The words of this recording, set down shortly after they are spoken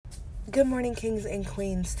Good morning, kings and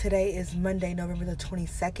queens. Today is Monday, November the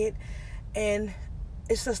 22nd, and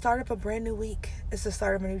it's the start of a brand new week. It's the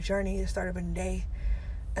start of a new journey, the start of a new day,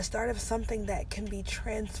 a start of something that can be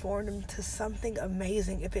transformed into something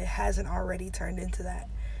amazing if it hasn't already turned into that.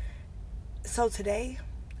 So today,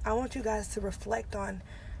 I want you guys to reflect on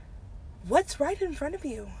what's right in front of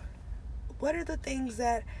you. What are the things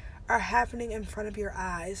that are happening in front of your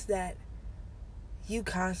eyes that you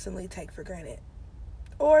constantly take for granted?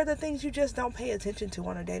 Or the things you just don't pay attention to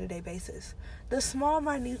on a day-to-day basis. The small,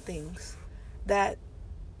 minute things that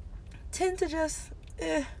tend to just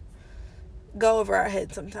go over our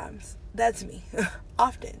heads sometimes. That's me,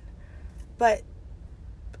 often. But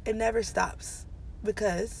it never stops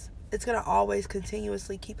because it's going to always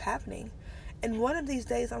continuously keep happening. And one of these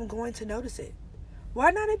days, I'm going to notice it.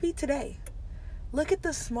 Why not it be today? Look at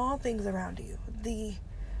the small things around you.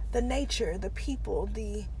 The nature, the people,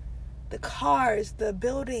 the cars, the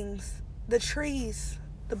buildings, the trees,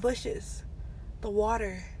 the bushes, the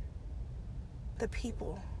water, the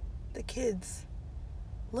people, the kids.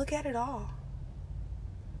 Look at it all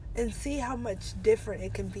and see how much different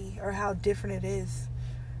it can be or how different it is.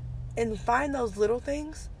 And find those little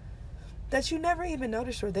things that you never even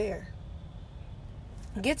noticed were there.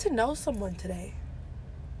 Get to know someone today.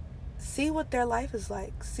 See what their life is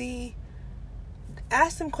like.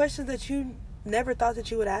 Ask them questions that you never thought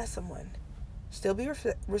that you would ask someone. Still be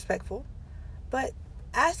respectful, but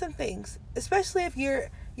ask them things, especially if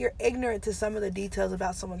you're ignorant to some of the details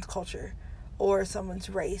about someone's culture or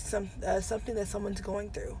someone's race, something that someone's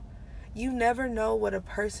going through. You never know what a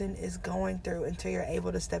person is going through until you're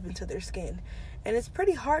able to step into their skin, and it's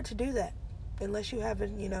pretty hard to do that unless you have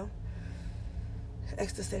an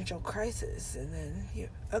existential crisis, and then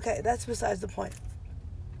that's besides the point.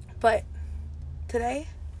 But today,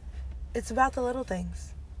 it's about the little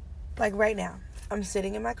things. Like right now, I'm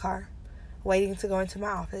sitting in my car, waiting to go into my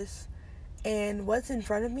office, and what's in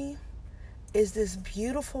front of me is this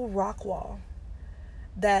beautiful rock wall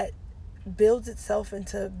that builds itself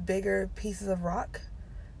into bigger pieces of rock.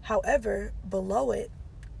 However, below it,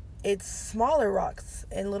 it's smaller rocks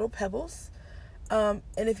and little pebbles. And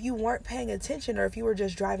if you weren't paying attention, or if you were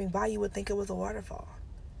just driving by, you would think it was a waterfall.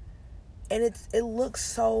 And it looks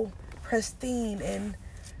so pristine and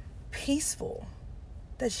peaceful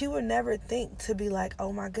that you would never think to be like,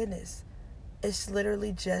 oh my goodness, it's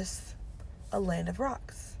literally just a land of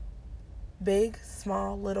rocks. Big,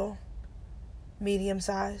 small, little, medium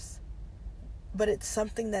size. But it's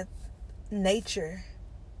something that nature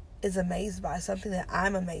is amazed by, something that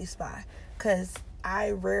I'm amazed by, because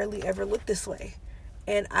I rarely ever look this way.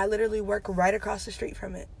 And I literally work right across the street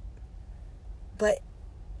from it. But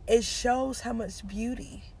it shows how much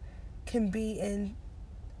beauty can be in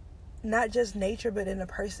not just nature, but in a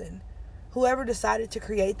person. Whoever decided to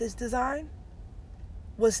create this design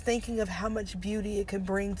was thinking of how much beauty it can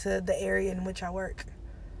bring to the area in which I work,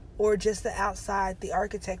 or just the outside, the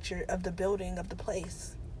architecture of the building, of the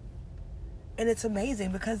place. And it's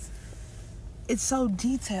amazing because it's so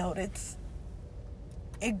detailed.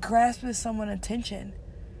 It grasps someone's attention.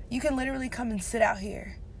 You can literally come and sit out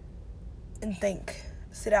here and think.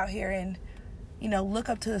 Sit out here and, look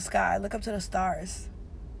up to the sky, look up to the stars.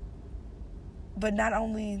 But not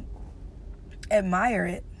only admire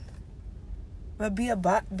it, but be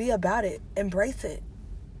about it, embrace it,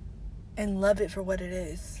 and love it for what it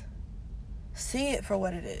is. See it for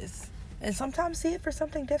what it is. And sometimes see it for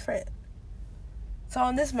something different. So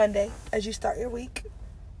on this Monday, as you start your week,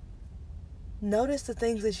 notice the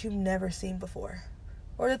things that you've never seen before,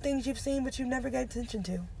 or the things you've seen but you've never gave attention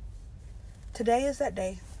to. Today is that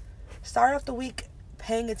day. Start off the week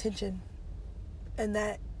paying attention, and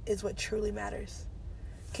that is what truly matters.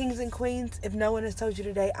 Kings and queens, if no one has told you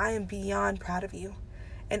today, I am beyond proud of you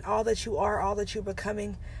and all that you are, all that you're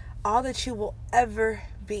becoming, all that you will ever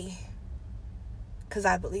be, because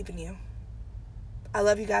I believe in you. I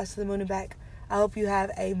love you guys to the moon and back. I hope you have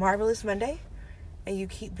a marvelous Monday and you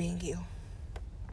keep being you.